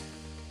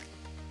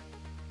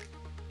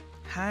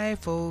Hi,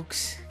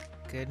 folks.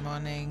 Good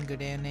morning,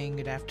 good evening,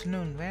 good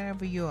afternoon,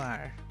 wherever you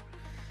are.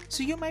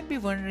 So, you might be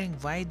wondering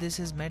why this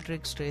is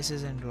metrics,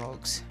 traces, and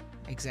logs.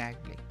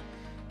 Exactly.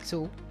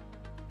 So,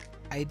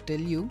 I tell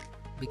you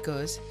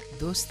because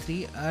those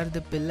three are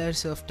the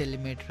pillars of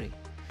telemetry,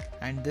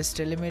 and this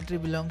telemetry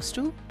belongs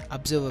to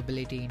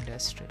observability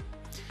industry.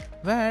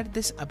 Where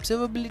this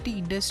observability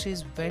industry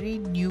is very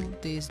new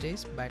these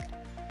days, but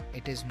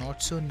it is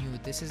not so new.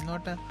 This is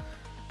not a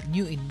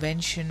new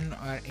invention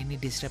or any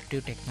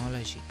disruptive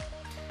technology.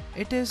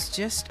 It is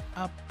just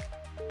a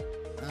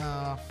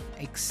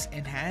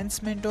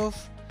enhancement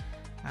of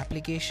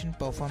application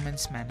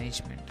performance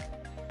management.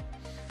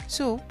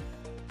 So,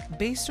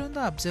 based on the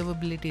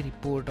observability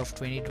report of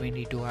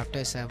 2022,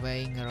 after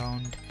surveying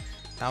around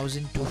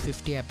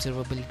 1250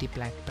 observability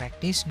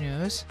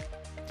practitioners,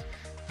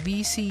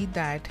 we see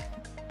that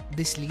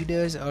these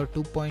leaders are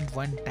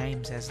 2.1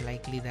 times as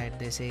likely that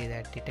they say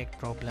that detect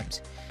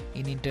problems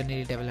in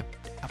internally developed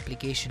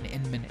application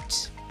in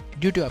minutes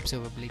due to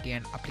observability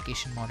and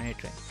application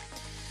monitoring.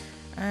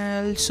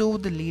 Also,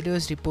 the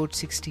leaders report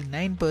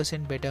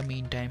 69% better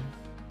mean time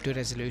to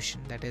resolution,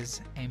 that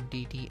is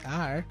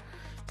MTTR,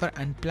 for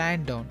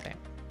unplanned downtime.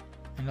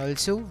 And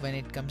also, when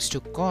it comes to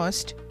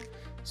cost,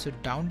 so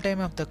downtime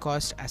of the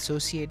cost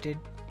associated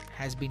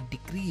has been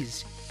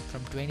decreased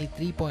from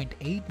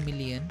 23.8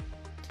 million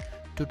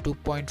to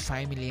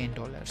 2.5 million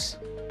dollars.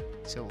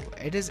 So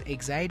it is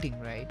exciting,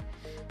 right?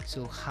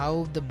 So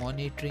how the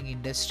monitoring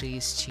industry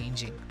is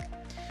changing.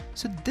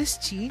 So this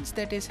change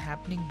that is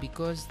happening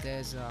because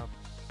there's a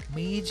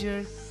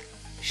major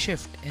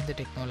shift in the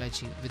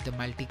technology with the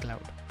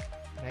multi-cloud,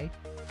 right?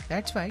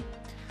 That's why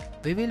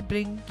we will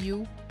bring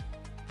you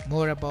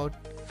more about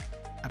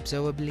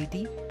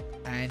observability,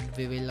 and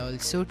we will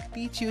also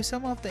teach you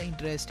some of the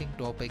interesting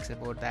topics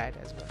about that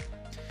as well.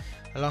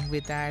 Along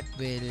with that,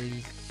 we'll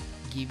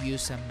give you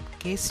some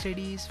case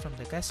studies from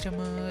the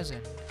customers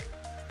and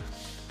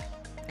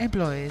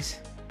employees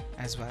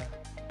as well.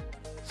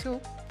 So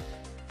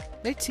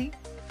let's see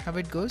how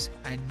it goes,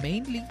 and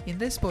mainly in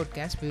this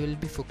podcast we will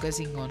be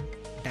focusing on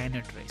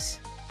Dynatrace.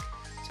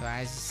 So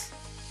as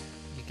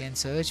you can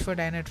search for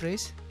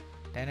Dynatrace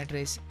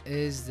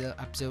is the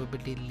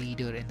observability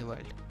leader in the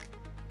world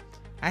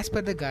as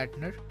per the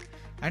Gartner,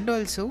 and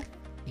also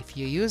if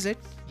you use it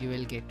you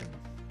will get to know.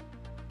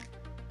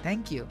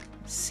 Thank you.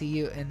 See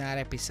you in our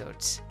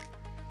episodes.